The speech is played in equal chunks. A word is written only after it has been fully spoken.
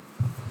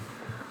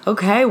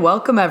Okay,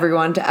 welcome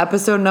everyone to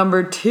episode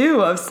number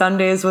 2 of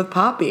Sundays with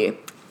Poppy.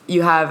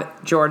 You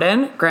have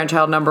Jordan,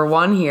 grandchild number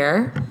 1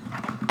 here.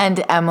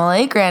 And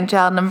Emily,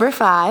 grandchild number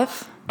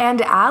 5.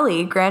 And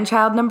Allie,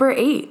 grandchild number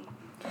 8.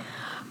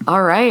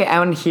 All right,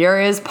 and here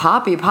is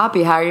Poppy.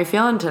 Poppy, how are you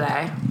feeling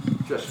today?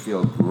 Just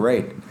feel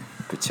great,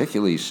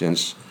 particularly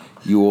since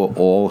you are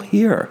all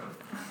here.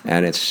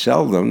 And it's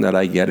seldom that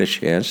I get a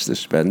chance to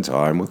spend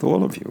time with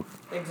all of you.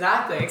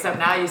 Exactly, except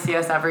now you see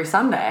us every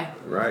Sunday.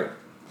 Right.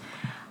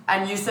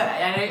 And you said,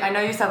 I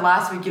know you said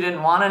last week you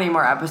didn't want any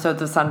more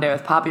episodes of Sunday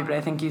with Poppy, but I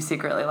think you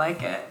secretly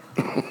like it.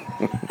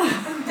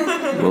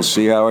 We'll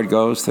see how it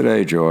goes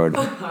today, George.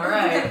 All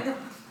right.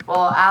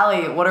 Well,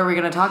 Allie, what are we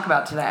going to talk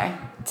about today?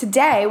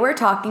 Today, we're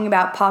talking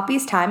about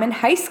Poppy's time in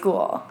high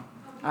school.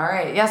 All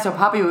right. Yeah, so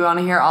Poppy, we want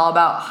to hear all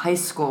about high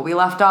school. We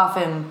left off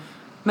in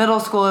middle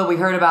school. We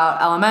heard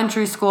about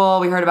elementary school.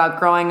 We heard about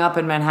growing up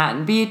in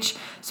Manhattan Beach.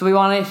 So we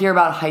want to hear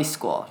about high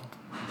school.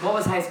 What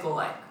was high school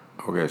like?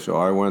 Okay, so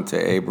I went to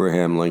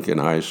Abraham Lincoln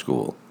High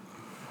School.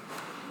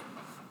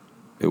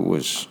 It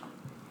was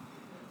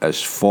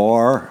as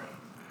far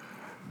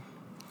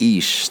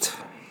east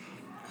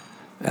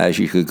as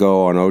you could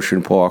go on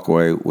Ocean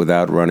Parkway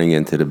without running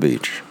into the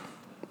beach.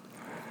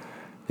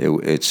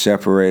 It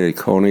separated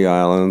Coney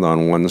Island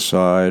on one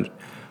side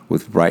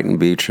with Brighton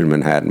Beach and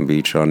Manhattan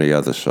Beach on the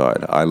other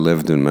side. I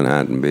lived in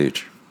Manhattan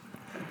Beach.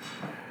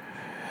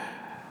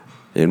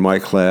 In my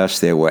class,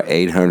 there were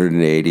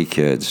 880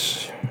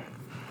 kids.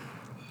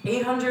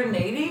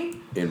 880?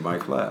 In my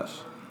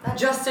class.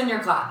 Just in your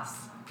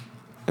class?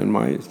 In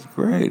my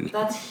grade.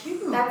 That's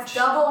huge. That's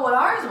double what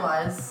ours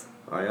was.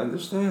 I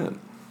understand.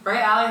 Right,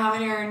 Allie? How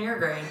many are in your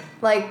grade?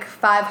 Like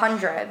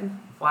 500.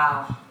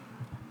 Wow.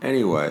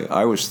 Anyway,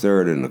 I was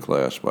third in the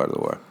class, by the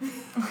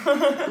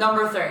way.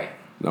 Number 3.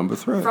 Number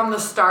 3. From the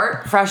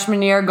start,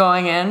 freshman year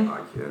going in?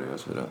 I can't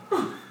answer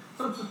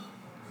that.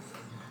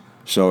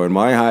 So in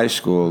my high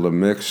school, the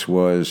mix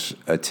was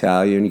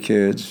Italian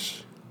kids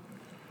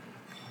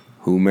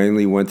who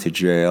mainly went to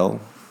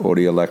jail or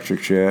the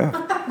electric chair.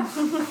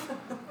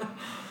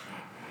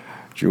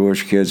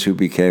 Jewish kids who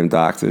became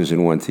doctors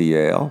and went to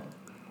Yale.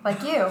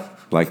 Like you.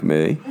 Like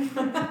me.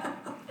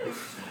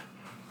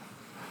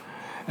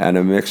 And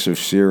a mix of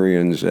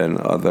Syrians and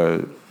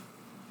other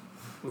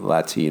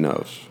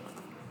Latinos.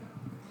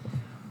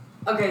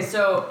 Okay,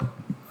 so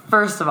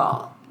first of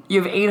all,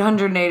 you have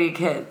 880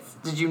 kids.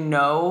 Did you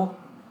know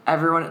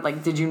everyone?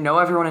 Like, did you know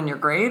everyone in your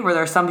grade? Were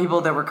there some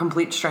people that were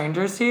complete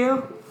strangers to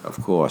you? Of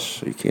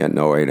course, you can't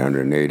know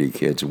 880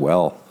 kids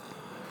well.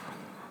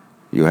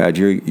 You had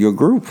your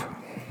group,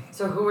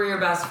 So who were your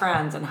best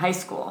friends in high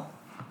school?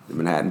 the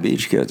Manhattan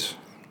Beach kids,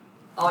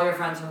 All your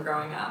friends from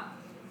growing up.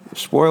 the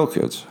spoiled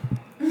kids,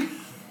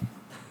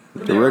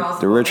 They were all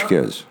the rich spoiled?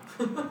 kids.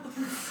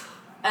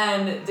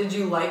 And did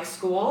you like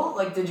school?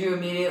 Like, did you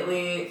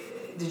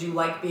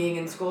like being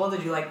in school?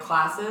 Did you like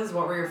classes?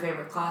 What were your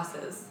favorite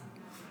classes?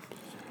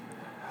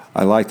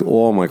 I liked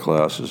all my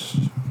classes.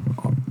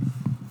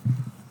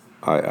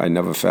 I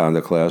never found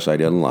a class I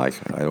didn't like.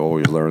 I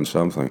always learned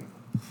something.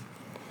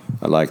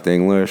 I liked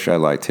English. I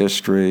liked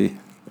history.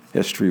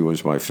 History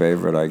was my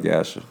favorite, I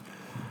guess.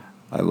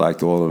 I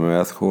liked all the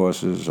math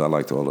courses. I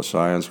liked all the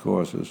science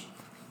courses.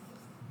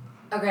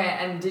 Okay,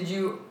 and did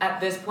you,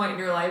 at this point in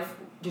your life,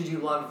 did you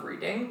love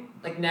reading?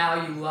 Like,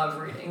 now you love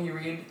reading. You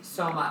read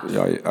so much.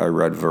 Yeah, I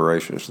read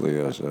voraciously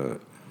as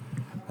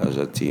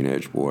a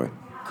teenage boy.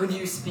 Could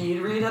you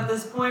speed read at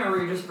this point, or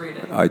were you just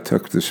reading? I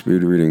took the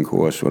speed reading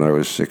course when I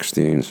was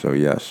 16, so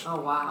yes. Oh,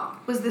 wow.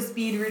 Was the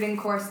speed reading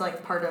course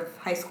like part of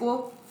high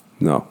school?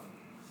 No.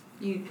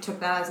 You took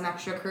that as an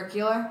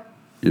extracurricular?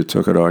 You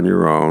took it on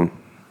your own.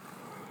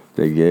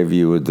 They gave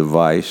you a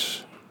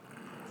device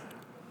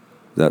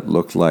that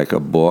looked like a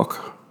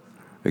book,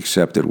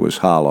 except it was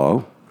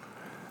hollow.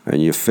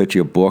 And you fit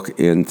your book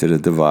into the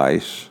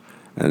device,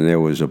 and there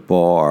was a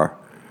bar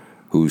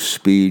whose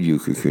speed you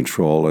could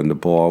control, and the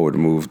bar would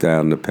move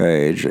down the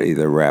page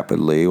either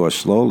rapidly or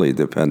slowly,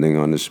 depending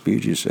on the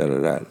speed you set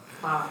it at.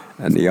 Wow.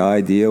 And the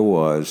idea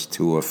was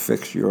to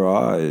affix your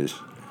eyes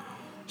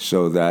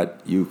so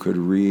that you could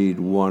read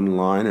one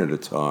line at a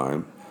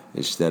time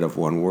instead of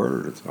one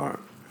word at a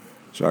time.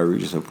 So I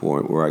reached a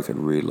point where I could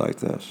read like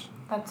this.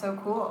 That's so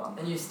cool.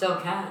 And you still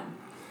can.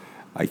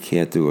 I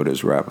can't do it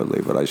as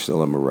rapidly, but I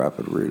still am a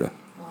rapid reader.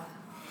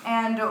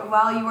 And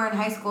while you were in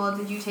high school,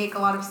 did you take a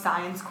lot of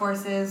science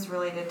courses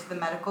related to the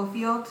medical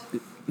field?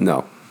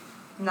 No,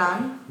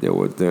 None? there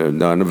were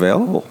none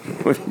available.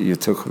 You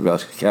took a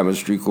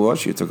chemistry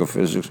course, you took a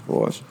physics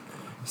course,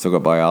 you took a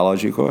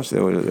biology course.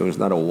 There was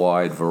not a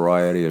wide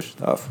variety of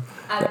stuff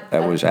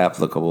that was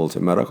applicable to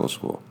medical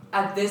school.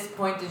 At this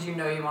point, did you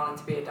know you wanted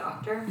to be a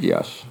doctor?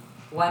 Yes.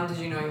 When did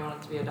you know you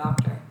wanted to be a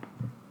doctor?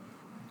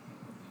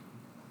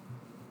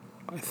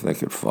 I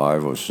think at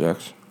 5 or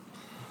 6.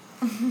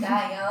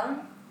 That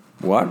young?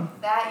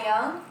 What? That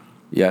young?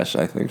 Yes,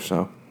 I think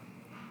so.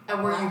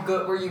 And were you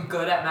good? Were you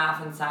good at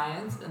math and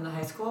science in the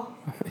high school?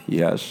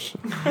 Yes.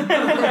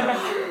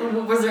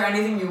 Was there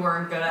anything you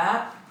weren't good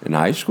at? In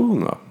high school,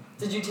 no.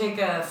 Did you take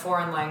a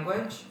foreign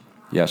language?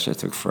 Yes, I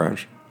took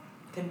French.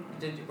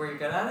 Were you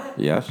good at it?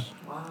 Yes.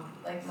 Wow.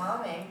 Like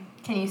mommy.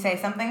 Can you say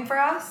something for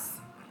us?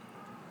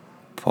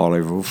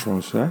 Parlez-vous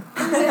français?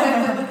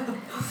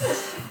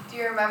 Do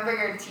you remember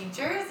your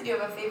teachers? Do you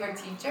have a favorite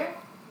teacher?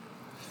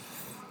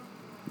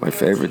 My Your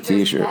favorite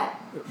teacher's teacher.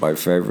 pet? My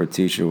favorite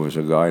teacher was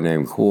a guy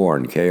named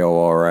Korn,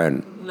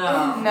 Korn.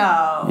 No.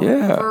 No.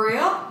 Yeah, For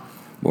real?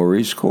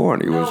 Maurice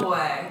Korn. He No was.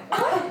 way.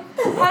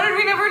 How did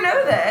we never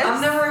know this?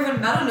 I've never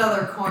even met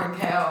another corn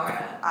KO.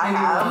 I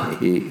have.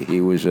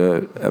 He was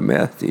a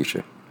math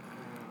teacher.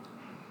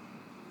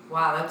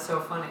 Wow, that's so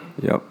funny.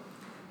 Yep.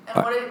 And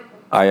what did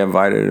I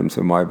invited him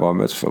to my bar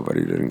mitzvah, but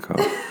he didn't come.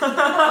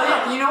 Oh,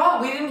 yeah, you know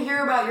what? We didn't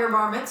hear about your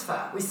bar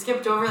mitzvah. We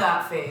skipped over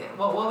that phase.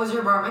 What was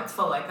your bar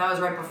mitzvah like? That was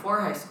right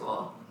before high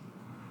school.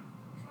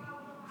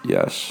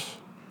 Yes.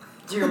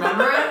 Do you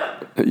remember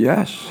it?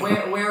 Yes.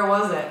 Where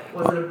was it?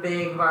 Was it a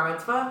big bar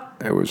mitzvah?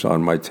 It was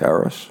on my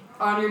terrace.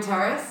 On your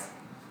terrace?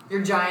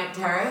 Your giant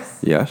terrace?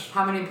 Yes.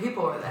 How many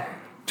people were there?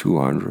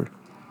 200.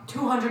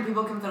 200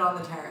 people can fit on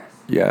the terrace.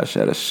 Yes,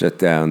 at a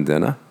sit-down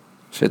dinner.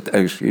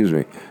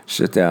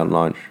 Sit-down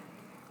lunch.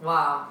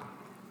 Wow.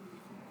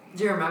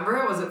 Do you remember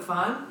it? Was it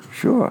fun?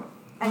 Sure.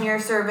 And your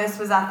service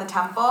was at the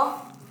temple?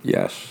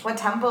 Yes. What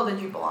temple did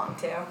you belong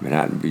to?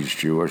 Manhattan Beach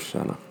Jewish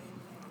Center.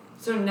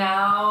 So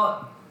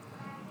now,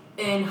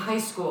 in high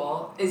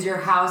school, is your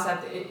house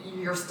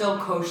you're still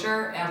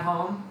kosher at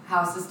home?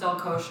 House is still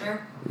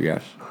kosher?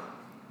 Yes.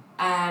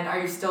 And are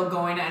you still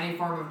going to any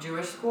form of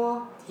Jewish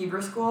school?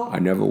 Hebrew school? I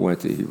never went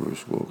to Hebrew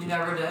school. You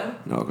never did?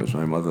 No, because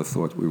my mother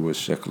thought we were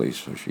sickly,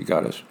 so she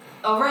got us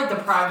Oh, right, the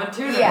private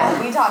tutor.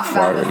 Yeah, we talked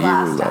about private this Hebrew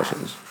last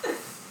time. lessons.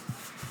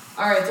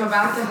 All right, so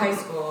back to high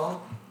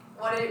school.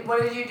 what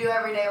did you do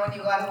every day when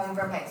you got home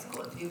from high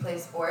school? Did you play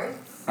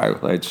sports? I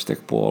played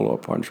stickball or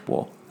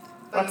punchball.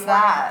 But What's you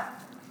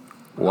that?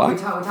 We What?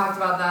 talked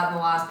about that in the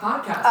last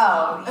podcast.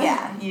 Oh,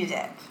 yeah, you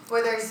did.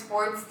 Were there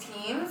sports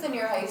teams in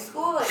your high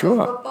school? Like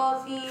Sure. a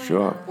football team?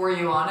 Sure. Were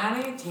you on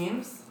any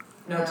teams?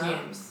 No No.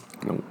 teams.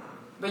 No.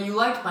 But you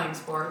liked playing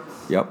sports.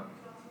 Yep.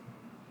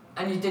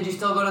 And did you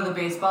still go to the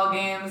baseball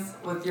games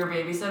with your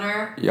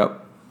babysitter?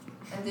 Yep.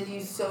 And did you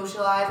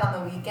socialize on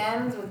the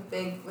weekends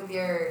with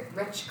your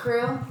rich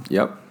crew?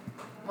 Yep.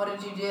 What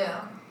did you do?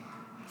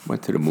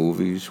 Went to the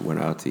movies, went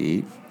out to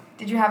eat.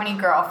 Did you have any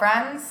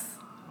girlfriends?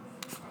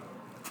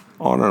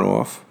 On and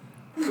off.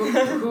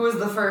 Who was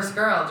the first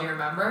girl? Do you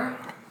remember?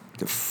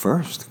 The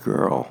first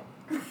girl.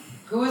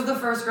 Who was the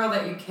first girl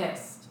that you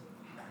kissed?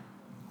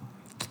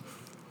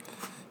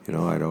 You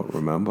know, I don't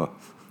remember.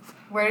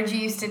 Where did you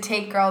used to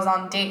take girls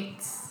on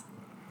dates?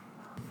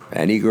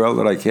 Any girl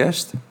that I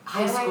kissed?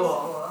 High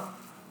school.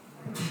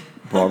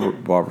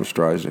 Barbara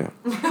Streisand.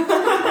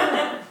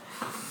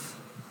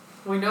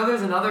 We know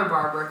there's another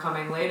Barbara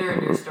coming later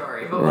in your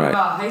story, but what Right.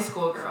 about high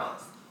school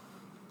girls?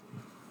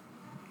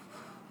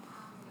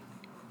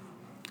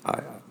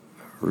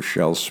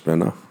 Rochelle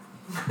Spinner.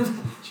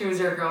 She was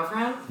your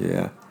girlfriend?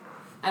 Yeah.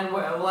 And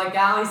like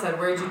Allie said,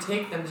 where did you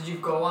take them? Did you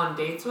go on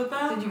dates with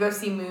them? Did you go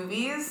see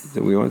movies?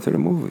 Then we went to the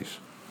movies.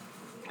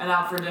 And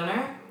out for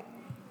dinner?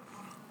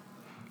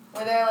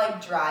 Were there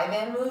like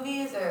drive-in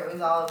movies or it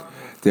was all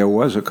There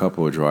was a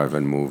couple of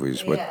drive-in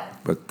movies, Yeah.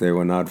 but they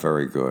were not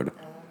very good.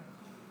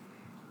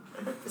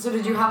 So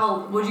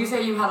would you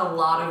say you had a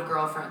lot of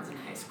girlfriends in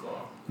high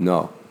school?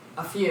 No,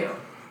 A few.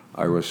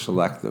 I was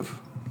selective.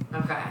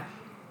 Okay.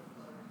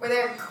 Were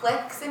there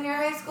cliques in your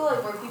high school?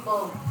 Like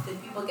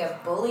did people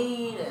get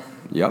bullied and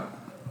Yep.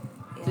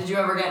 Did you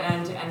ever get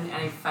into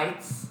any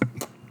fights?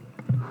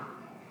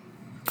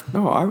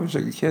 No, I was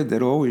a kid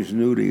that always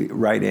knew the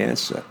right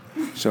answer.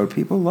 So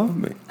people loved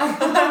me.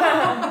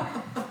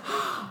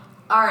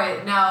 All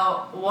right,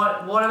 now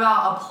what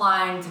about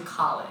applying to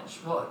college?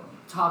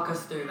 Talk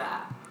us through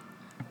that.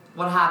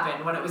 What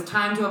happened when it was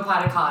time to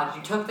apply to college?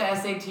 You took the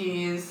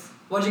SATs.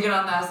 What'd you get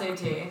on the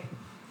SAT?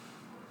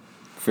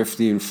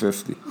 50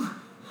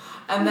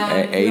 And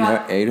then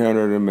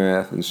 800 in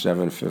math and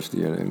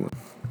 750 in English.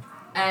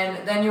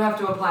 And then you have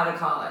to apply to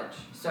college.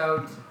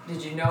 So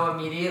did you know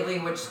immediately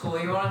which school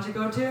you wanted to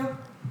go to?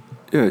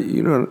 Yeah,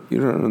 you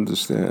don't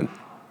understand.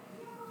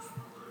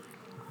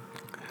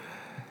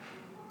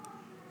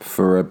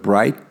 For a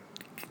bright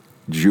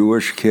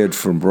Jewish kid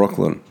from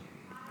Brooklyn,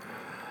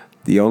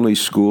 the only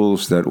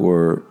schools that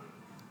were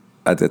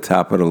at the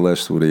top of the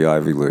list were the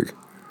Ivy League.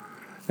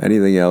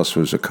 Anything else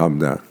was a come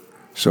down.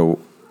 So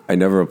I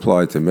never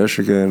applied to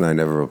Michigan. I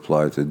never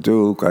applied to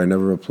Duke. I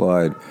never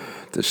applied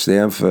to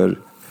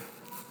Stanford.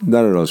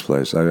 None of those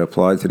places. I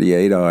applied to the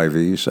 8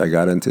 Ivies. I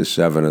got into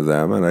 7 of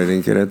them, and I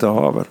didn't get into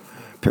Harvard.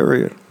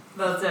 Period.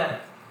 That's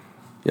it.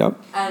 Yep.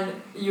 And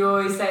you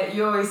always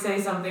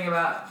say something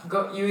about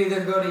you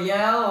either go to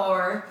Yale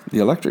or. The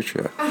electric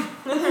chair.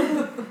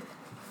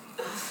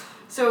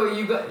 So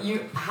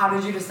how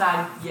did you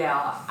decide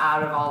Yale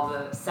out of all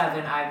the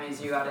 7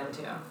 Ivies you got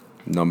into?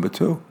 Number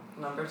 2.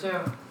 Number 2.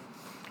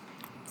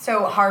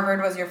 So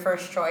Harvard was your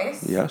first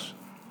choice? Yes.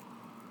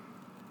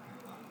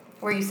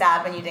 Were you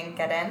sad when you didn't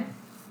get in?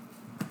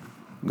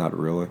 Not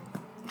really.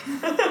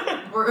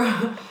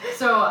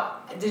 So,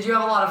 did you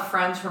have a lot of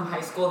friends from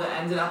high school that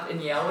ended up in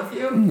Yale with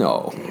you?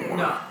 No.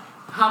 No.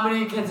 How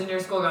many kids in your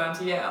school got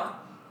into Yale?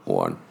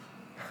 One.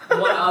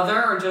 One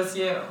other or just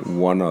you?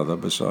 One other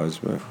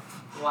besides me.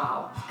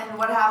 Wow. And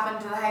what happened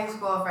to the high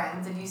school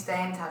friends? Did you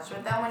stay in touch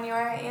with them when you were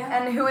at Yale?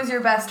 And who was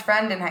your best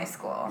friend in high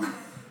school?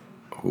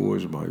 Who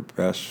was my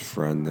best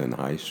friend in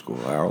high school?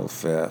 Harold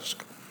Fask.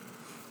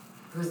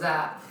 Who's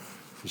that?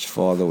 His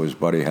father was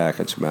Buddy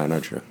Hackett's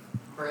manager.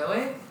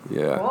 Really?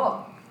 Yeah.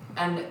 Cool.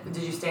 And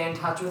did you stay in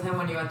touch with him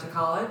when you went to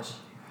college?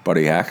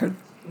 Buddy Hackett?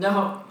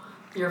 No.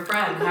 Your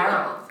friend,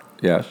 Harold.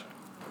 Yes.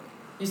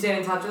 You stayed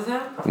in touch with him?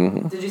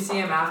 Mm-hmm. Did you see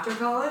him after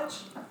college?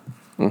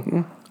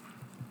 Mm-hmm.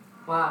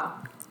 Wow.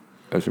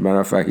 As a matter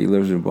of fact, he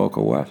lives in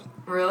Boca West.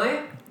 Really?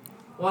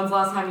 When's the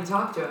last time you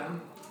talked to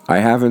him? I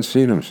haven't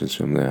seen him since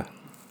I'm there.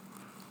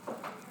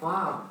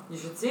 Wow. You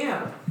should see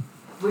him.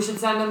 We should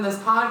send him this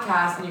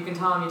podcast and you can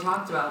tell him you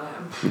talked about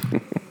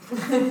him.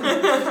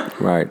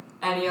 Right.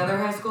 Any other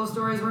high school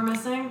stories we're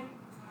missing?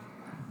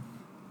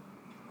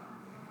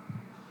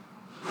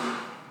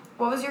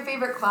 What was your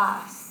favorite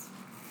class?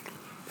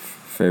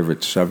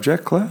 Favorite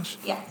subject class?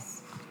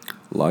 Yes.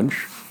 Lunch.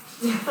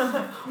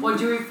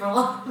 What'd you eat for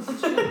lunch?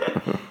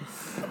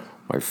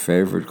 My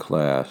favorite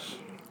class.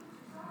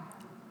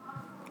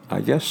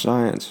 I guess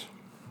science.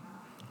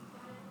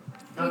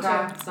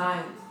 Okay,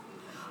 science.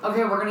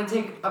 Okay, we're going to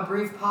take a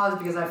brief pause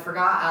because I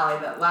forgot,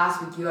 Allie, that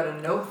last week you had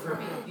a note for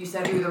me. You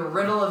said do the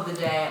riddle of the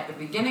day at the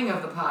beginning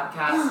of the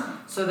podcast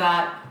so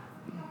that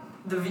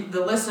the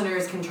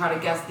listeners can try to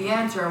guess the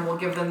answer and we'll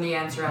give them the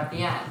answer at the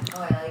end. Oh,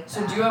 I like that.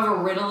 So do you have a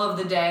riddle of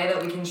the day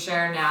that we can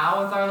share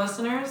now with our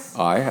listeners?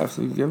 I have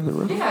to give the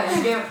riddle. Yeah,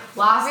 you gave We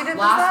last did this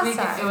last week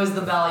last time. it was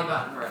the belly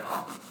button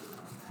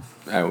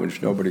riddle.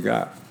 Which nobody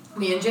got.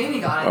 Me and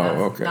Jamie got it.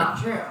 Oh, That's okay.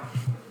 not true.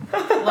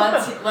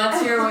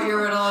 Let's hear what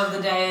your riddle of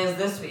the day is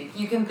this week.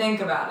 You can think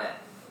about it.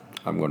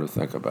 I'm going to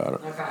think about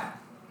it. Okay.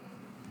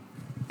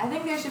 I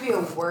think there should be a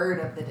word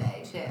of the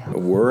day, too. The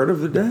word of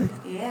the day?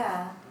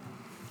 Yeah.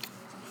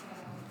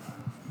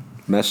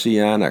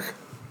 Messianic.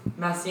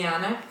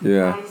 Messianic. How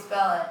Yeah. do you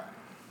spell it?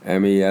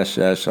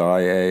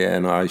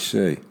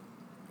 Messianic.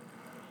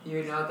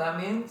 You know what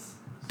that means?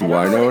 Do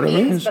I know what it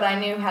means? But I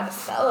knew how to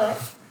spell it.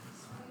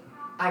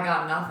 I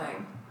got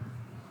nothing.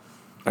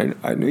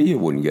 I knew you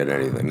wouldn't get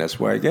anything. That's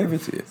why I gave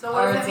it to you. So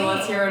what Alright, does it so mean?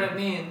 let's hear what it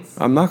means.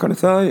 I'm not going to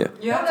tell you.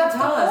 You No, have that's to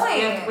tell the us.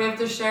 point. We have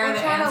to share We're the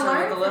trying to answer learn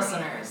with the from you.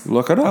 listeners.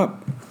 Look it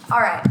up. All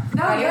right.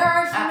 No, Ready? you're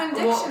our human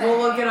dictionary.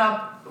 We'll look it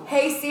up.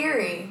 Hey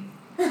Siri.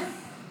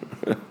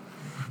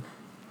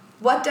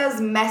 What does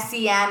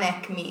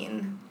messianic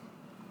mean?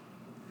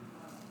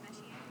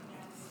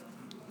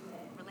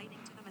 Relating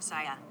to the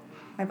Messiah.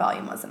 My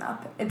volume wasn't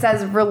up. It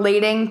says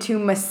relating to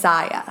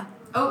Messiah.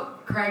 Oh,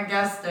 Craig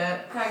guessed it.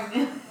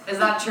 Is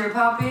that true,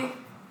 Poppy?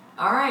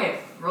 All right,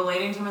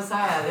 relating to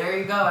Messiah. There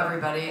you go,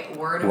 everybody.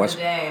 Word of What's-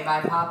 the day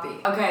by Poppy.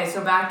 Okay,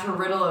 so back to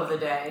riddle of the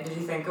day. Did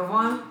you think of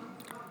one?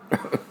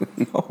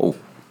 No,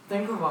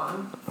 Think of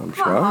one. I'm Come on,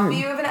 Poppy, trying.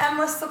 you have an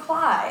endless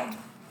supply.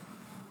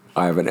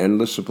 I have an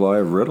endless supply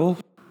of riddles.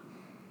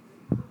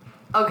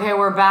 Okay,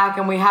 we're back,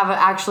 and we have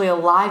actually a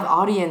live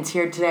audience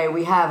here today.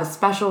 We have a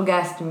special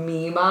guest,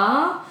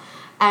 Mima,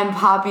 and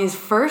Poppy's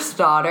first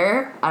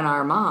daughter, and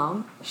our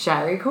mom,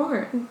 Shari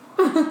Korn.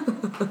 Do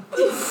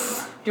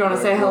you want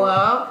to say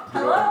hello?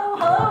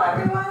 Hello,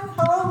 everyone.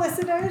 Hello,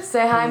 listeners.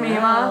 Say hi,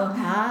 Mima.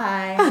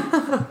 Hi.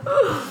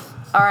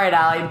 All right,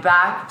 Allie,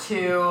 back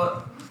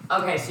to...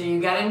 Okay, so you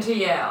get into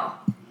Yale.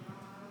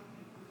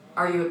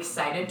 Are you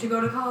excited to go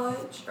to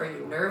college? Are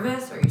you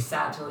nervous? Are you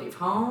sad to leave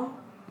home?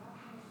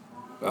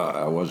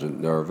 I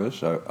wasn't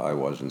nervous. I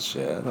wasn't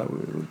sad.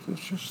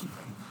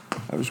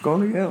 I was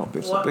going to Yale.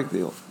 It's What? a big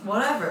deal.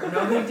 Whatever,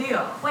 no big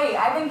deal. Wait,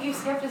 I think you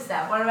skipped a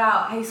step. What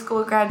about high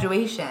school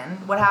graduation?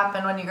 What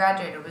happened when you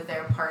graduated? Was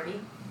there a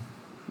party?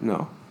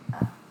 No,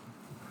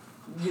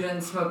 You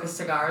didn't smoke a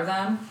cigar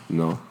then?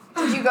 no.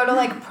 Did you go to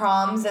like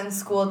proms and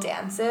school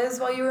dances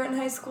while you were in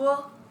high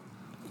school?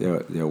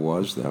 There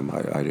was them.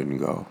 I didn't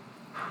go.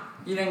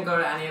 You didn't go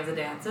to any of the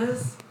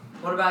dances?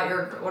 What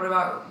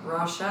about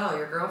Rochelle,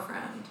 your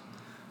girlfriend?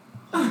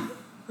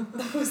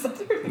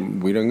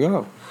 We didn't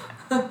go.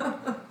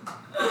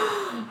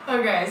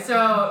 Okay,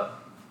 so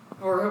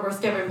we're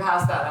skipping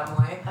past that,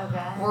 Emily.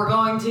 Okay. We're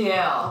going to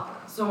Yale.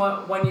 So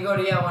when you go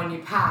to Yale, when you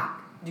pack,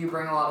 do you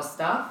bring a lot of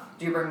stuff?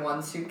 Do you bring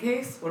one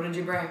suitcase? What did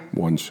you bring?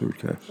 One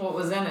suitcase. What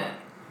was in it?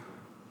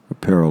 A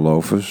pair of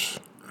loafers,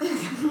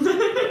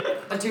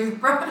 A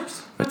toothbrush?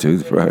 a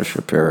toothbrush,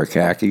 a pair of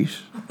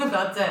khakis,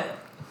 That's it.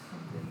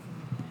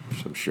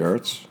 some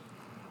shirts,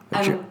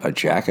 And- a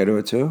jacket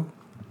or two.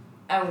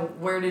 And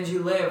where did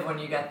you live when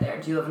you get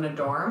there? Do you live in a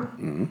dorm?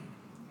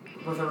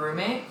 Mm-hmm. With a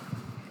roommate?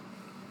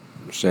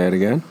 Say it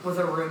again. With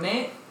a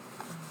roommate?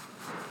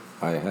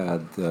 I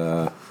had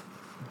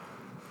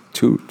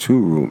two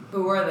room.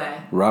 Who were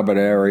they? Robert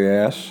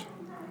Arias.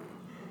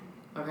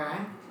 Okay.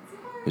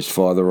 His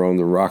father owned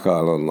the Rock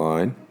Island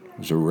Line. It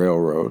was a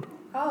railroad.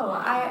 Oh,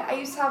 I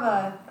used to have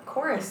a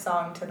chorus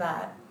song to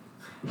that.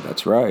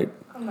 That's right.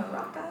 On the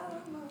rock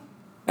island.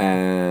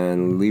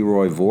 and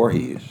Leroy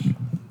Voorhees.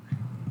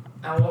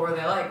 And what were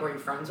they like? Were you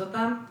friends with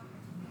them?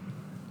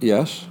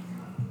 Yes.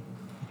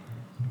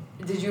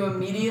 Did you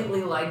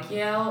immediately like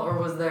Yale, or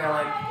was it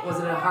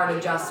a hard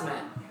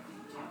adjustment?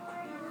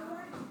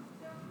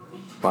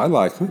 I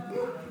liked it.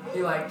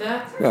 You liked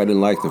it? Yeah, I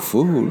didn't like the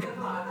food.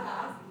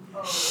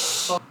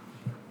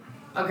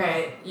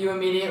 Okay, you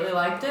immediately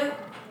liked it?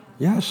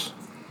 Yes.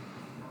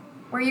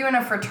 Were you in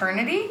a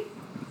fraternity?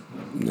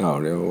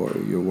 No, there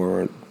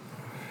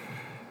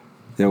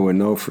were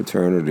no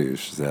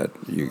fraternities that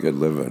you could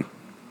live in.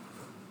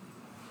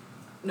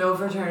 No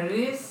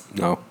fraternities?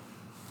 No.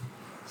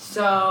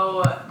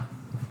 So,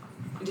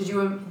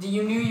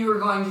 you knew you were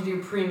going to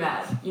do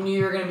pre-med. You knew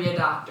you were going to be a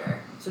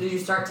doctor. So did you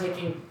start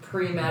taking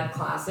pre-med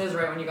classes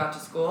right when you got to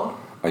school?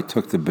 I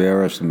took the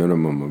barest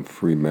minimum of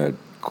pre-med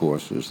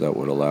courses that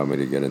would allow me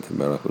to get into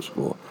medical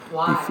school.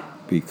 Why?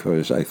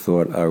 Because I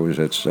thought I was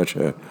at such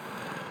a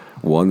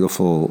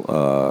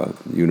wonderful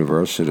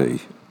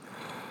university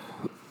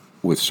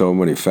with so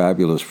many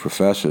fabulous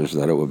professors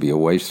that it would be a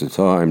waste of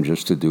time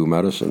just to do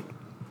medicine.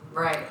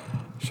 Right.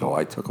 So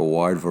I took a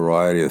wide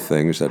variety of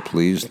things that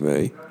pleased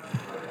me,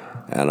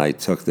 and I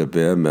took the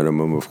bare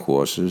minimum of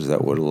courses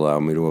that would allow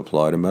me to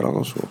apply to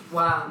medical school.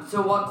 Wow.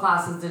 So what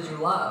classes did you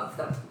love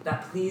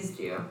that pleased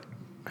you?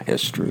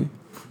 History,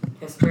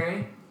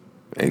 History?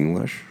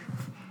 English,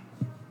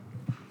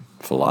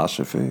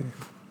 philosophy.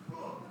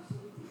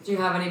 Do you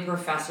have any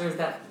professors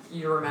that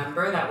you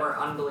remember that were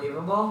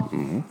unbelievable?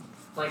 Mm-hmm.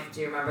 Like,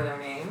 do you remember their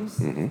names?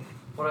 Mm-hmm.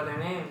 What are their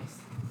names?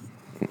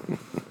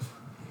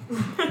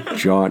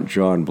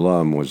 John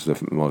Blum was the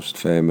most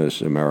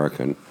famous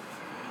American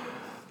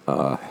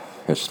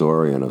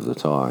historian of the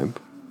time.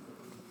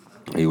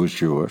 He was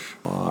Jewish.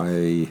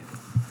 My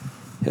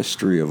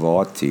history of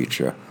art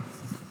teacher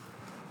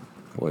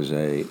was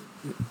a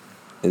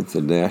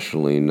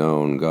internationally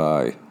known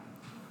guy,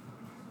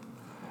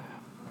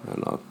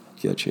 and I'll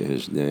get you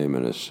his name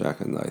in a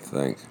second, I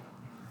think.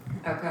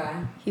 Okay.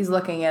 He's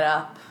looking it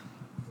up.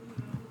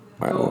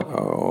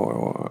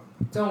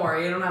 Don't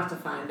worry, you don't have to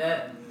find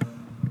it.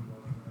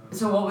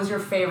 So what was your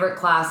favorite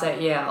class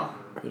at Yale?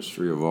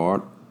 History of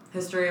art?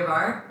 History of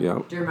art? Yeah.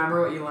 Do you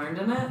remember what you learned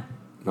in it?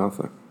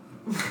 Nothing.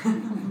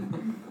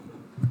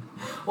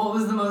 What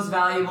was the most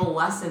valuable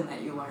lesson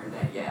that you learned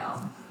at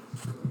Yale?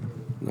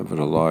 Never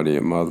to lie to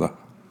your mother.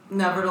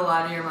 Never to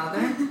lie to your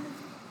mother?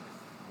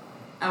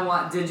 And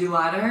what, did you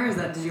lie to her?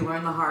 Did you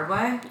learn the hard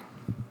way?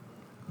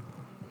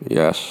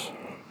 Yes.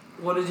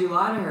 What did you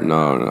lie to her?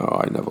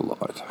 No, I never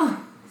lied.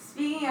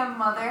 Speaking of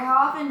mother, how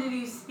often did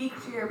you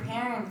speak to your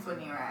parents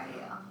when you were at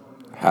Yale?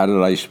 How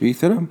did I speak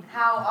to them?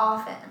 How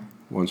often?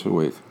 Once a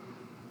week.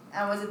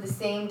 And was it the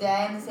same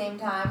day and the same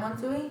time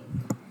once a week?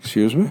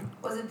 Excuse me?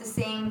 Was it the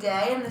same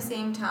day and the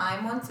same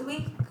time once a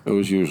week? It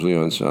was usually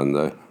on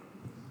Sunday.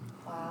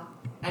 Wow.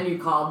 And you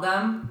called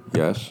them?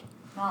 Yes.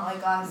 Not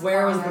like us.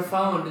 Where was the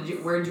calling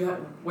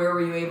phone? Where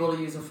were you able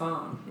to use a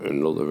phone? In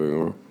the living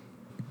room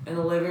In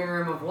the living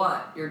room of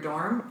what? Your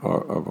dorm?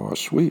 of our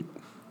suite.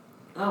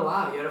 Oh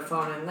wow, you had a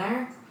phone in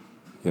there?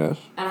 Yes.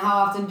 And how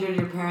often did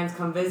your parents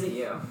come visit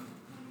you?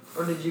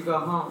 Or did you go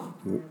home?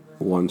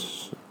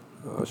 Once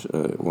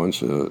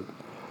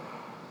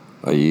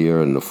a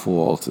year in the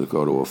fall to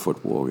go to a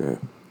football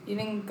game. You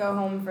didn't go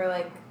home for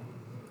like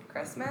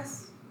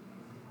Christmas?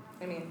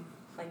 I mean,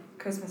 like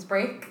Christmas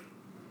break?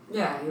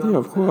 Yeah. Yeah,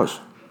 of course.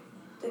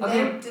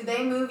 Did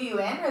they move you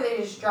in or they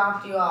just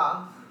dropped you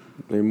off?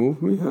 They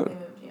moved me They in.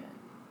 moved you in.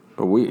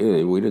 But we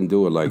didn't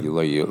do it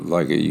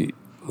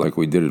like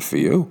we did it for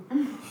you.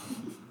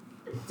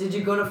 Did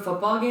you go to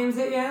football games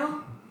at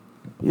Yale?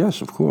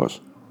 Yes, of course.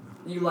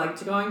 You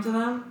liked going to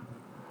them?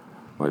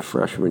 My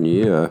freshman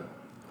year,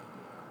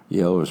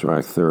 Yale was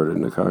ranked third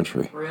in the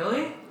country.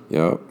 Really?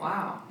 Yep.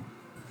 Wow.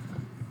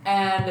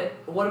 And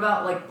what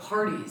about like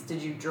parties?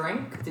 Did you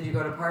drink? Did you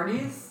go to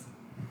parties?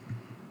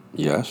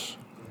 Yes.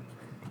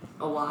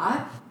 A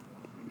lot?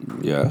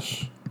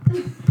 Yes.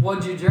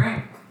 What'd you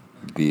drink?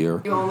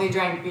 Beer. You only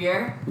drank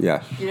beer?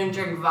 Yes. You didn't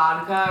drink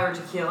vodka or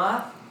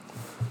tequila?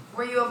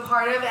 Were you a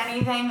part of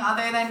anything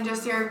other than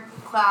just your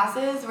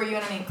classes? Were you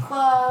in any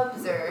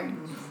clubs or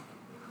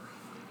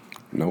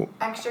Nope.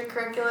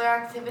 extracurricular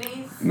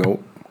activities?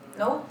 Nope.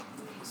 Nope.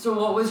 So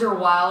what was your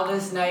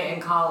wildest night in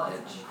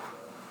college?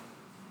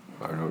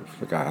 I don't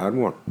think I had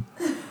one.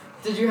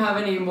 Did you have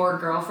any more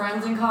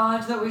girlfriends in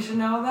college that we should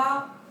know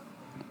about?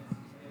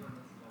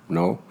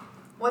 No.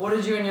 What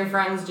did you and your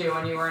friends do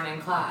when you weren't in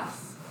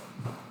class?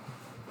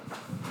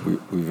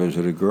 We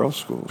visited girls'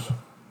 schools.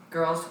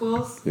 Girls'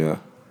 schools? Yeah.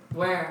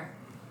 Where?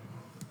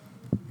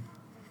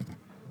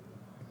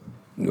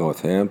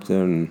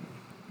 Northampton,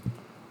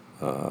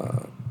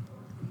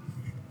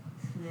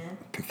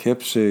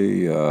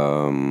 Poughkeepsie,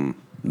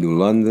 New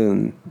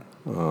London,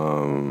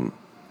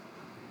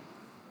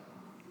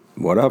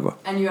 whatever.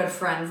 And you had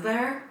friends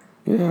there?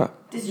 Yeah.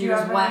 Did You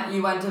just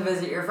went to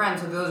visit your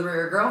friends, so those were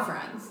your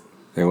girlfriends.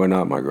 They were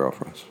not my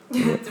girlfriends.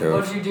 What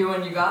did you do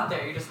when you got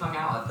there? You just hung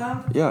out with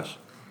them? Yes.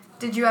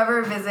 Did you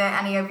ever visit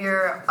any of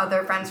your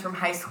other friends from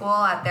high school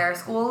at their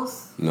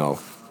schools? No.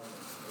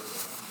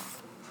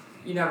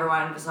 You never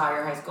went and saw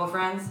your high school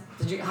friends?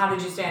 How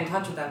did you stay in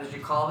touch with them? Did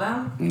you call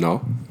them?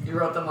 No. You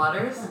wrote them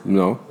letters?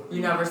 No.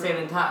 You never stayed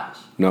in touch?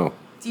 No.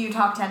 Do you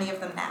talk to any of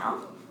them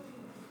now?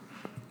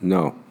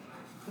 No.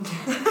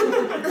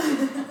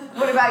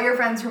 What about your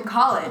friends from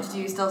college? Do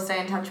you still stay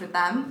in touch with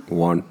them?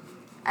 One.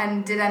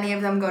 And did any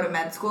of them go to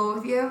med school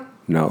with you?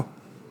 No.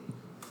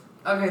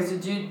 Okay, so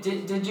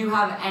did you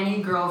have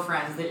any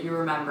girlfriends that you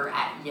remember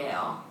at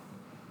Yale?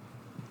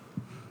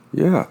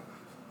 Yeah.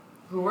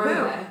 Who were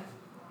they?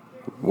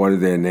 What are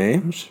their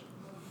names?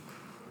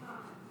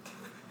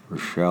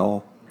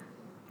 Rochelle,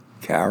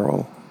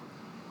 Carol,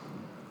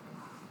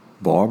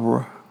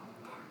 Barbara.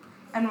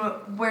 And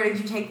where did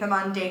you take them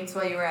on dates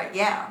while you were at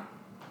Yale?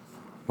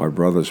 My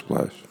brother's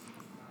place.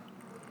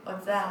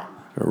 What's that?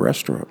 A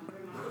restaurant.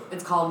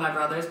 It's called My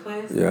Brother's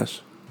Place?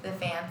 Yes. The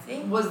fancy?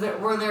 Was there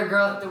a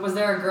girl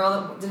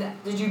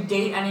that did you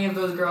date any of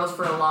those girls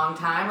for a long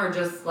time or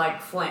just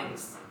like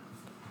flings?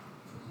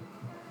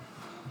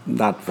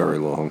 Not very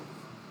long.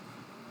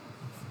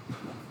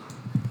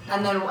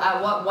 And then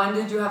when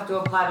did you have to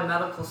apply to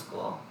medical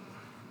school?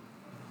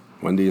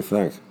 When do you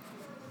think?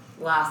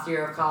 Last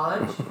year of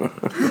college?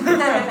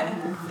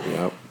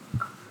 Yep.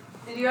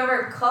 Did you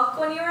ever cook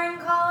when you were in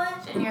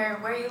college and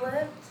where you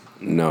lived?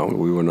 No,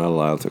 we were not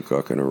allowed to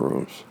cook in the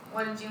rooms.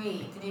 What did you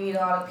eat? Did you eat a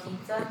lot of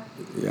pizza?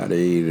 You had to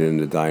eat in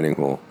the dining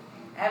hall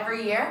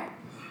Every year?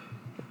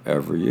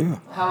 every year.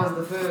 How was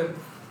the food?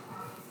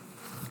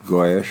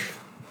 Goyish,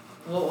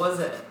 What was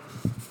it?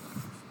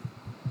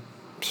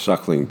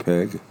 suckling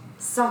pig.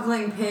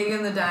 Suckling pig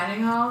in the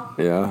dining hall?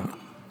 Yeah.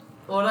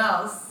 What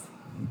else?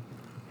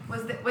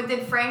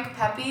 Did Frank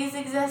Pepe's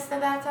exist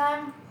at that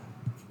time?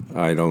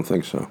 I don't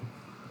think so.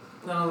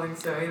 I don't think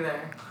so either.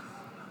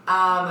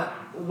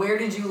 Where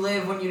did you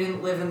live when you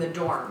didn't live in the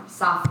dorm?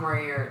 Sophomore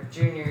year,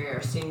 junior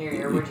year, senior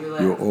year, where'd you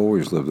live? You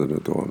always lived in the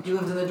dorms. You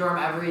lived in the dorm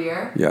every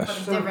year?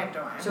 Yes. Different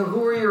dorm. So who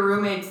were your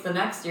roommates the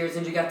next years?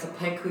 Did you get to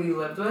pick who you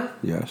lived with?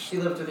 Yes.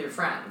 You lived with your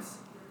friends.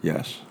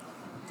 Yes.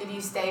 Did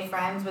you stay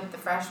friends with the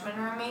freshman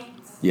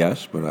roommates?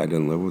 Yes, but I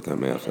didn't live with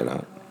them after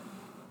that.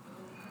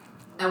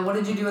 And what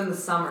did you do in the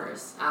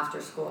summers after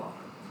school?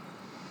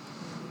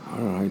 What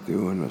did I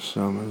do in the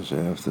summers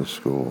after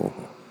school?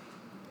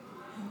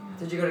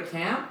 Did you go to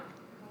camp?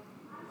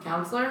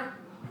 Counselor?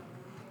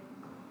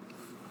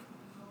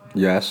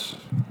 Yes.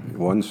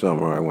 One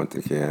summer I went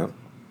to camp,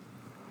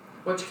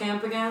 Which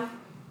camp again?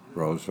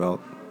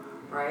 Roosevelt.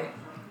 Right.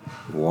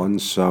 One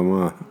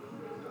summer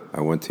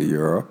I went to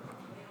Europe.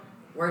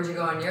 Where'd you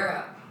go in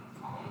Europe?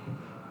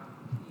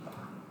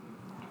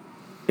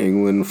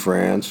 England,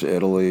 France,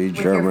 Italy, With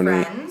Germany.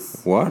 your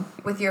friends? What?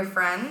 With your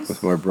friends?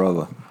 With my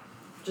brother.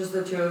 Just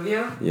the two of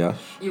you? Yes.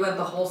 You went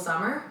the whole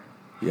summer?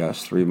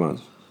 Yes, 3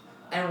 months.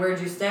 And where'd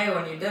you stay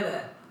when you did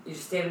it? You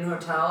just stayed in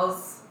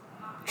hotels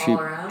all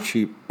around?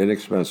 Cheap,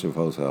 inexpensive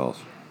hotels.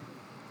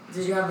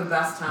 Did you have the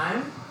best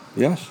time?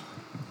 Yes.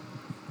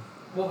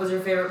 What was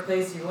your favorite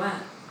place you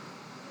went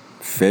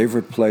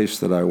Favorite place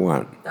that I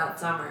went? that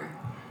summer?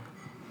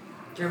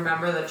 Do you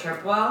remember the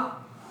trip well?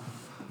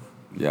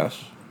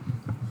 Yes.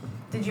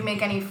 Did you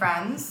make any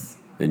friends?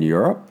 In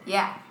Europe?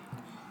 Yeah.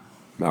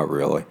 Not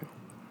really.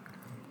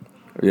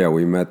 Yeah,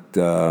 we met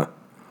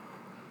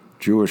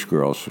Jewish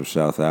girls from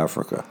South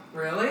Africa.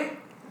 Really?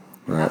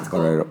 Right,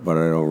 but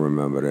I don't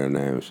remember their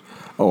names.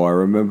 Oh, I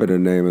remember the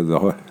name of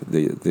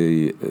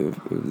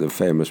the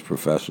famous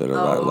professor that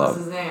I What love.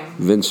 was his name?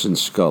 Vincent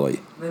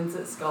Scully.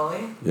 Vincent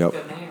Scully? Yep.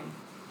 Good name.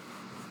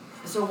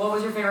 So what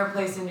was your favorite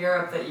place in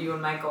Europe that you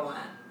and Michael went?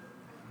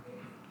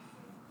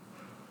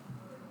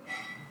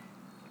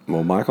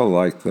 Well, Michael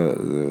liked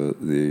the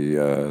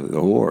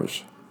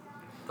whores,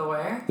 The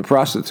where? the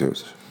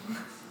prostitutes,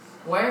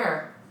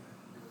 Where?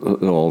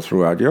 all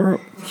throughout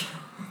Europe.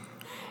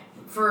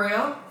 For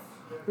real?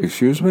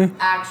 Excuse me?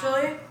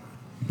 Actually?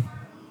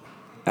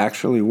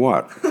 Actually,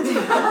 what?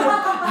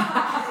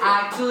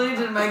 Actually,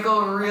 did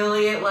Michael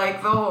really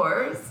like the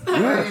whores? Or are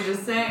Yes. you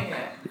just saying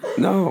it?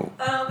 No.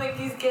 I don't think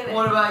he's kidding.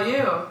 What about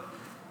you?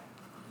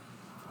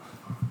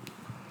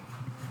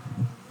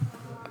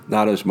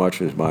 Not as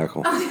much as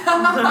Michael. So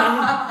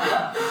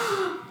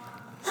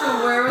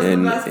where was the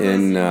best place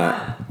you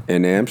went?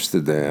 In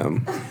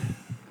Amsterdam.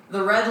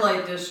 The red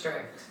light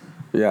district.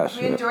 Yes.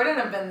 Me and Jordan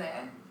have been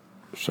there.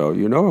 So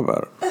you know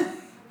about it.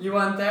 You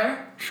went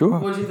there? Sure.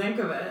 What'd you think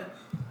of it?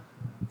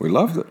 We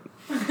loved it.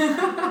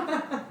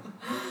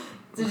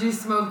 Did you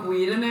smoke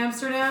weed in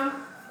Amsterdam?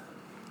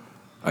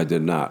 I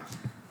did not.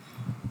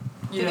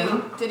 You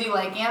know? Did you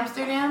like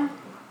Amsterdam?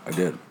 I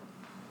did.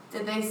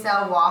 Did they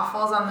sell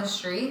waffles on the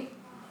street?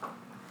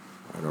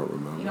 I don't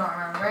remember. You don't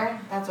remember?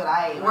 That's what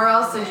I ate. Where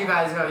else did you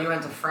guys go? You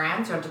went to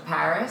France? You went to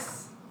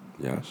Paris?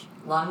 Yes.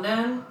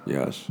 London?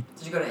 Yes.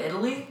 Did you go to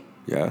Italy?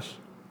 Yes.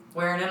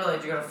 Where in Italy?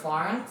 Did you go to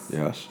Florence?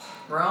 Yes.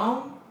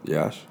 Rome?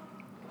 Yes.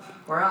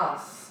 Where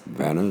else?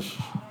 Venice.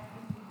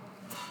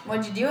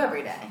 What'd you do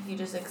every day? You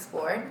just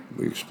explored?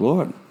 We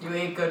explored. You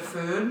ate good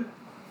food?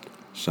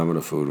 Some of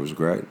the food was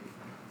great.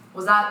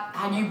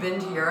 Had you been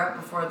to Europe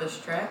before this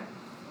trip?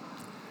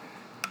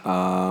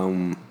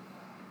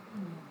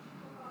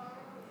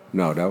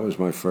 No, that was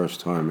my first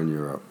time in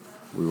Europe.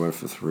 We went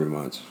for 3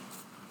 months.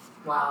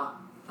 Wow,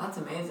 that's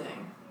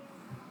amazing.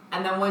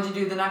 And then what'd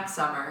you do the next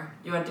summer?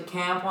 You went to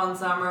camp one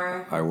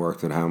summer. I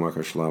worked at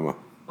Hammacher Schlemmer.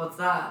 What's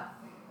that?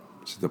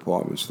 It's a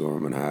department store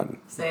in Manhattan.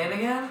 Say it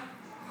again.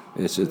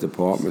 It's a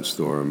department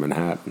store in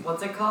Manhattan.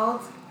 What's it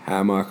called?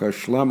 Hammacher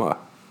Schlemmer.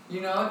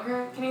 You know it,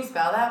 Kurt? Can you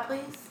spell that,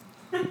 please?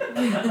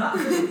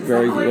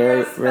 Very,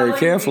 very, very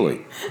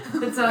carefully.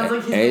 It sounds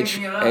like he's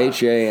making it up.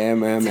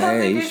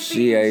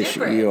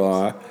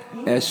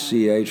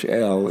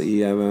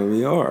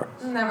 HAMMACHERSCHLEMMER.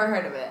 Never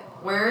heard of it.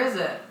 Where is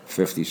it?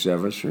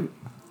 57th Street.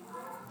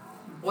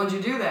 What'd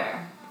you do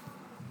there?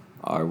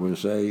 I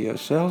was a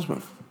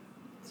salesman.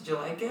 Did you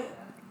like it?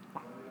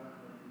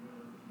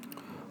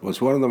 Well,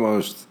 it's one of the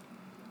most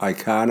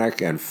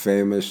iconic and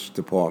famous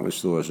department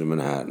stores in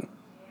Manhattan.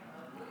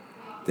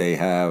 They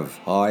have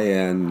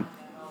high-end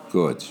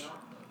goods,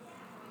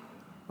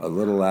 a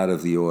little out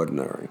of the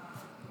ordinary.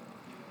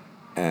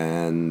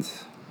 And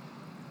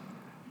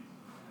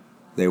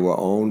they were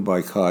owned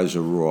by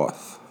Kaiser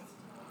Roth.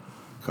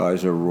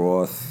 Kaiser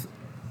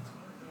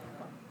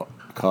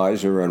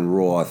and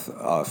Roth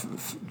are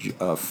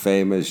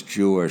famous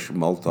Jewish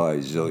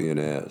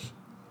multi-zillionaires.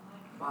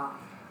 Wow.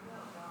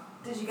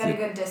 Did you get a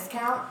good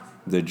discount?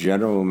 The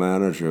general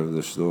manager of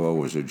the store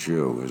was a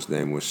Jew. His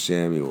name was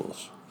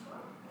Samuels.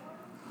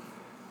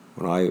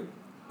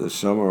 The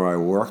summer I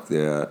worked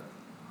there,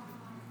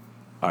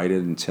 I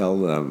didn't tell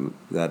them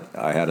that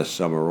I had a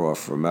summer off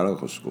for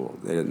medical school.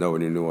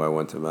 Nobody knew I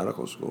went to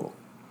medical school.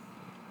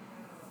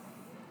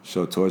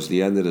 So towards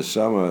the end of the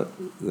summer,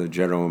 the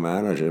general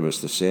manager,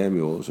 Mr.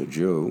 Samuels, a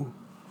Jew,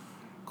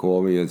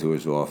 called me into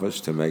his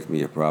office to make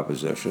me a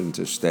proposition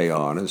to stay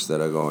on instead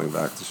of going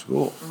back to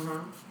school.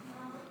 Mm-hmm.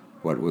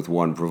 But with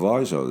one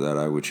proviso, that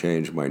I would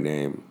change my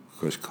name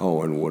because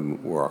Cohen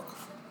wouldn't work.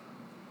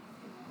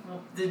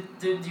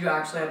 Did you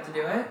actually have to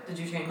do it? Did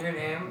you change your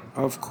name?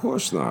 Of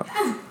course not.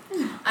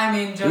 I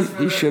mean, just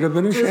He should have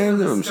been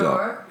ashamed of himself.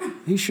 Store?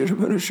 He should have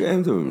been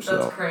ashamed of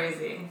himself. That's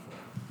crazy.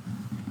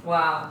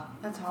 Wow.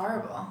 That's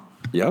horrible.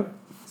 Yep.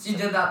 So you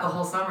did that the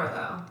whole summer,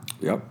 though?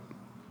 Yep.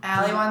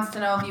 Allie wants to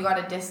know if you got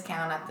a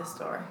discount at the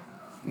store.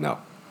 No.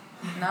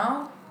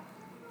 No?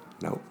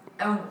 No.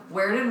 And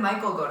where did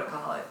Michael go to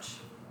college?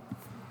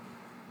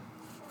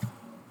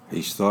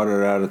 He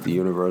started out at the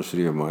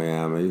University of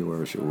Miami,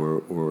 where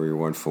he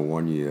went for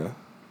 1 year.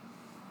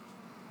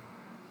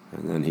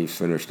 And then he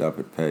finished up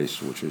at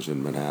Pace, which is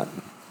in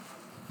Manhattan.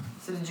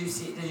 So did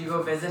you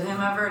go visit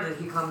him ever? Did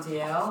he come to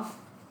Yale?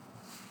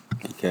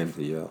 He came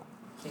to Yale.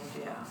 Came to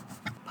Yale.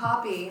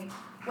 Poppy,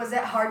 was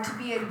it hard to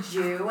be a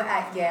Jew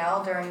at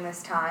Yale during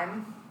this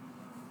time?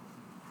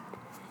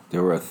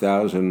 There were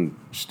 1,000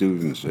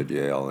 students at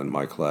Yale in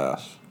my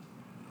class.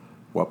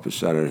 What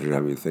percentage of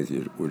them you think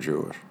were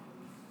Jewish?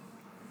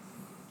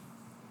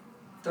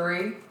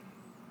 3?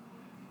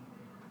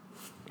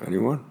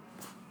 Anyone?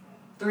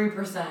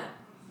 3%.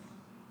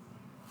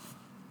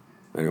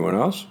 Anyone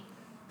else?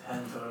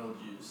 10 total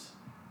Jews.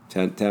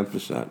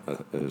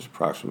 10% is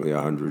approximately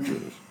 100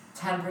 Jews.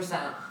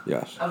 10%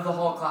 Yes. of the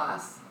whole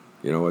class.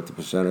 You know what the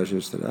percentage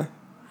is today?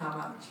 How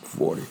much?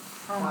 40.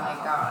 Oh my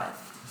god.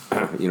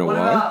 You know What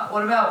why?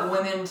 What about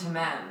women to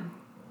men?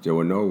 There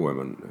were no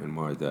women in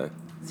my day.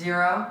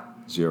 0?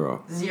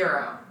 0.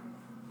 0.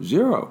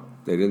 0.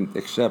 They didn't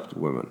accept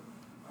women.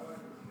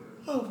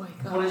 Oh my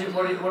god.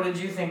 What did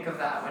you think of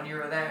that when you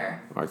were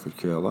there? I could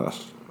care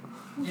less.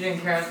 You didn't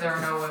care if there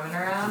were no women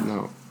around?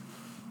 No.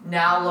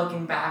 Now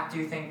looking back, do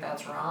you think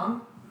that's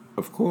wrong?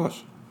 Of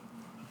course.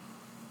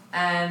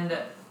 And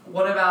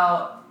what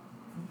about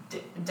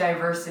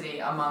diversity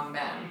among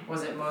men?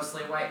 Was it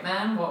mostly white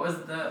men? What was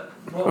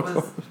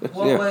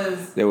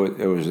There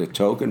was a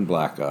token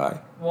black guy,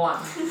 1?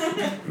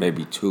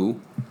 maybe 2.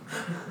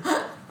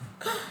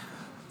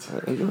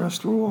 And the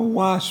rest were all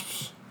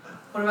wasps.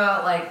 What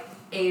about like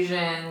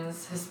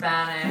Asians, An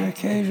Hispanic,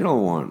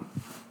 occasional one.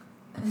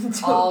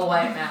 all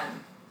white men?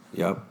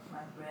 Yep.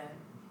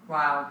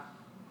 Wow.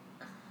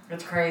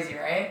 It's crazy,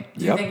 right?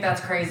 Do you Yep. think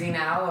that's crazy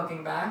now,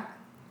 looking back?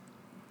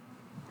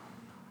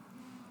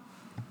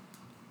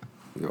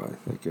 Do I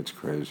think it's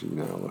crazy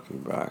now looking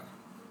back?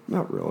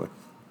 Not really.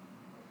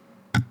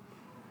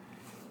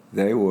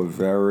 They were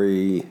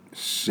very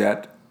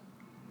set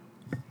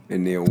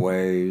in their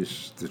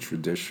ways, the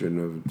tradition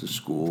of the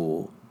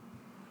school.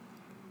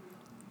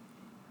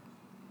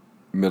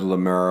 Middle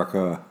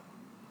America.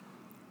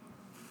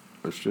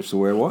 It's just the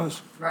way it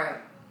was. Right.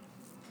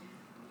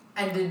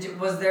 And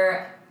was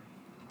there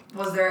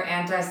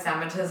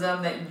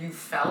anti-Semitism that you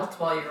felt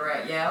while you were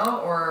at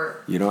Yale,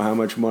 or? You know how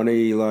much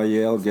money Eli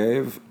Yale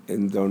gave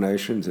in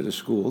donation to the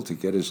school to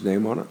get his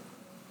name on it?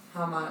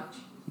 How much?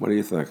 What do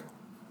you think?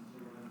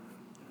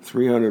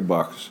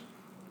 $300.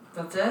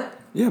 That's it?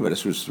 Yeah, but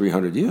this was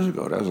 300 years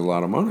ago. That was a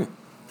lot of money.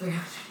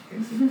 300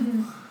 years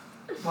ago.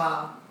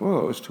 Wow. Well,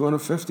 it was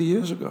 250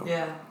 years ago.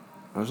 Yeah.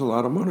 That was a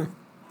lot of money.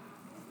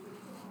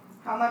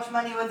 How much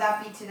money would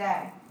that be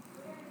today?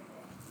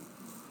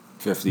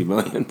 50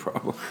 million,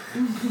 probably.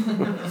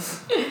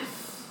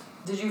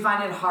 Did you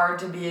find it hard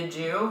to be a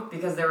Jew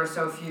because there were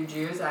so few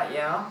Jews at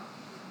Yale?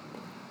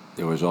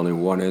 There was only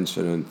one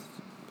incident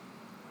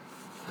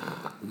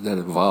that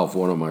involved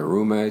one of my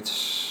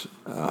roommates.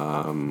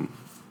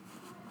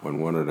 When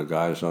one of the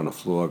guys on the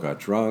floor got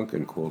drunk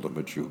and called him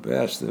a Jew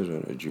bastard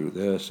and a Jew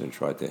this and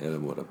tried to hit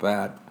him with a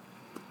bat.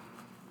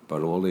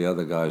 But all the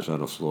other guys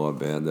on the floor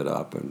banded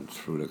up and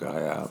threw the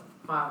guy out.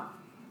 Wow.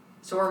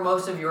 So were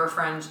most of your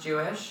friends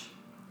Jewish?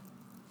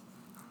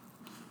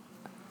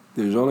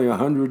 There's only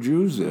 100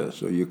 Jews there,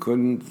 so you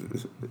couldn't.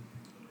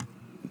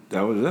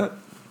 That was it.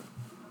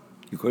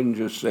 You couldn't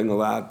just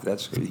single out.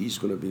 He's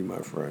going to be my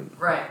friend.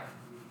 Right.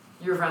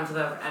 You were friends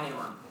with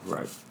anyone.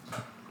 Right.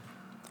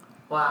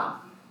 Wow.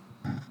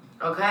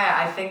 Okay,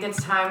 I think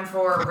it's time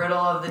for riddle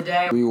of the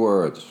day. 3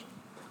 words.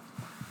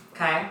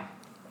 Okay.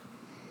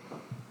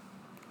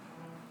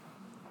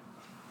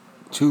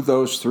 To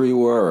those 3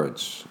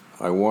 words,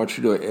 I want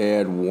you to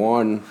add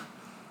one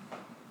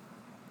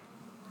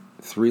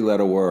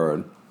 3-letter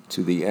word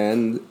to the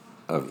end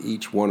of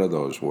each one of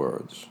those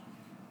words.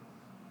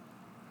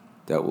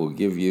 That will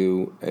give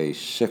you a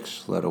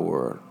 6-letter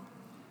word.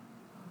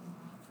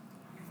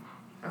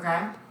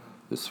 Okay.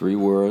 The 3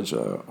 words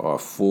are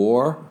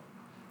for,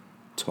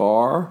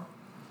 tar,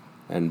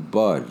 and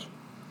bud.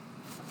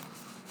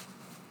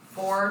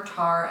 For,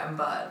 tar, and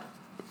bud.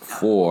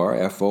 For,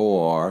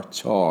 F-O-R,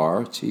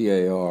 tar,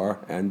 T-A-R,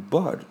 and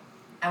bud.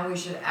 And we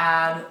should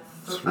add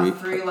a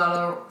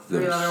three-letter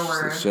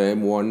word. The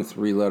same one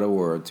 3-letter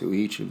word to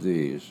each of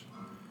these.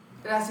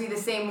 It has to be the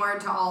same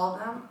word to all of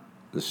them.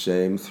 The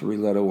same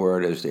 3-letter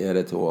word is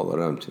added to all of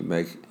them to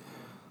make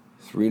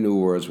 3 new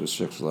words with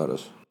 6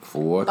 letters.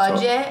 For,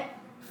 Budget,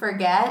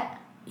 forget,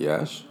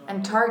 yes,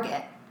 and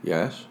target.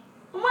 yes.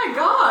 Oh my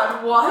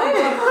God! What?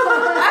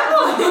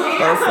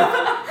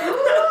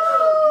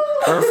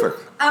 Perfect.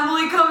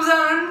 Emily comes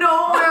out of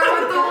nowhere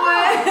with the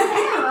win.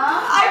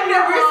 I've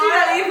never seen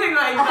anything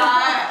like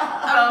that.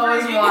 That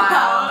was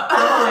wild.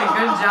 Holy,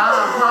 good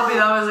job,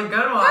 Poppy. That was a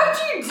good one. How'd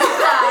you do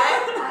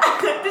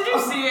that? Did you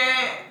see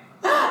it?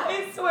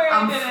 I swear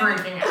I'm I didn't.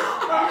 freaking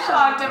out. I'm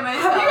shocked at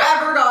myself. Have you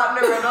ever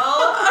gotten a riddle?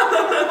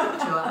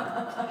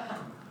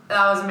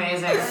 That was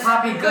amazing.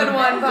 Poppy, Good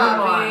one, Good one.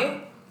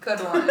 Poppy. Good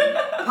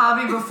one.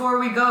 Poppy, before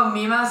we go,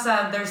 Mima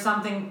said there's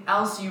something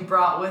else you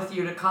brought with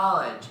you to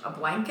college. A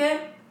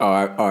blanket?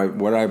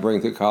 What I bring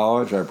to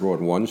college, I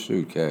brought 1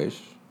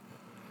 suitcase,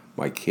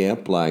 my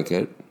camp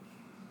blanket,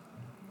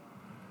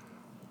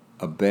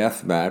 a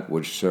bath mat,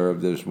 which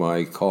served as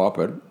my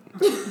carpet,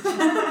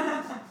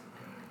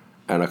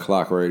 and a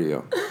clock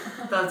radio.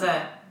 That's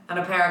it. And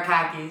a pair of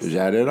khakis. Is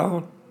that it,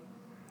 Alan?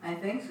 I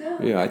think so.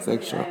 Yeah, I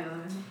think so.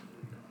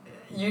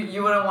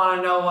 You wouldn't want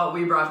to know what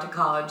we brought to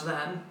college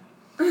then.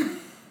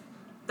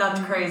 That's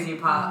crazy,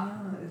 Pop.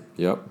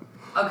 Yep.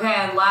 Okay,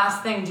 and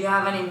last thing, do you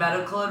have any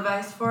medical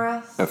advice for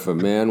us? If a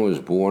man was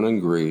born in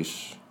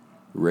Greece,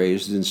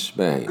 raised in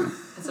Spain,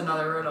 It's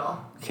another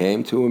riddle.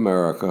 came to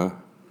America,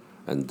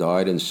 and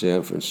died in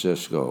San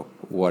Francisco,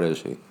 what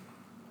is he?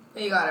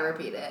 You gotta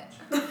repeat it.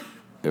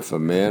 If a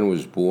man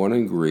was born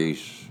in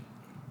Greece,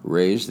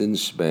 raised in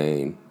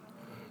Spain,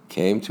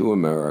 came to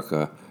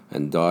America,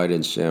 and died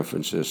in San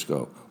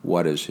Francisco,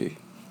 what is he?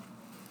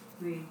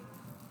 We.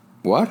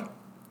 What?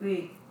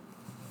 We.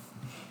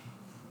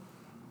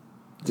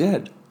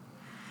 Dead.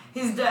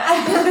 He's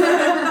dead.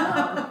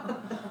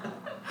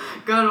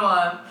 Good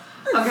one.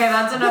 Okay,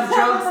 that's enough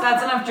jokes.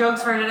 That's enough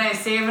jokes for today.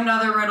 Save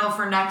another riddle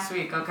for next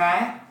week,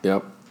 okay?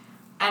 Yep.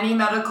 Any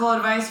medical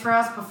advice for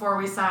us before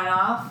we sign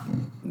off?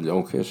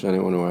 Don't kiss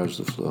anyone who has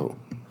the flu.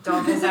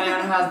 Don't kiss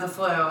anyone who has the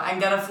flu. And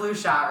get a flu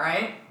shot,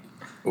 right?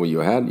 Well,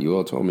 you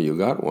all told me you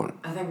got one.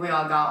 I think we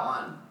all got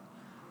one.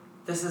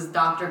 This is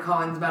Dr.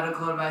 Cohen's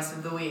medical advice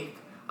of the week.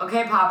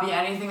 Okay, Poppy,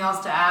 anything else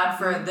to add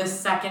for this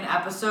second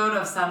episode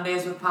of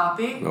Sundays with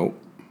Poppy? Nope.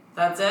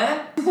 That's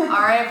it? All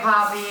right,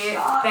 Poppy.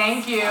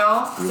 Thank you.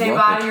 Say bye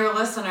welcome. to your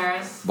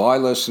listeners. Bye,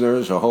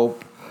 listeners. I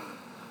hope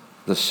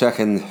the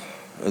second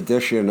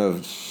edition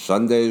of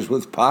Sundays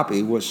with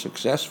Poppy was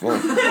successful. I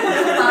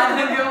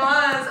think it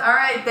was. All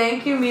right,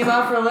 thank you,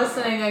 Mima, for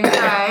listening, and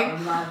Craig.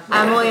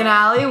 Emily and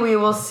Allie, we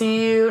will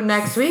see you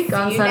next week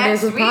on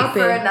Sundays with Poppy.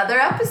 For another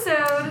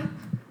episode.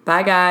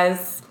 Bye,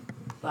 guys.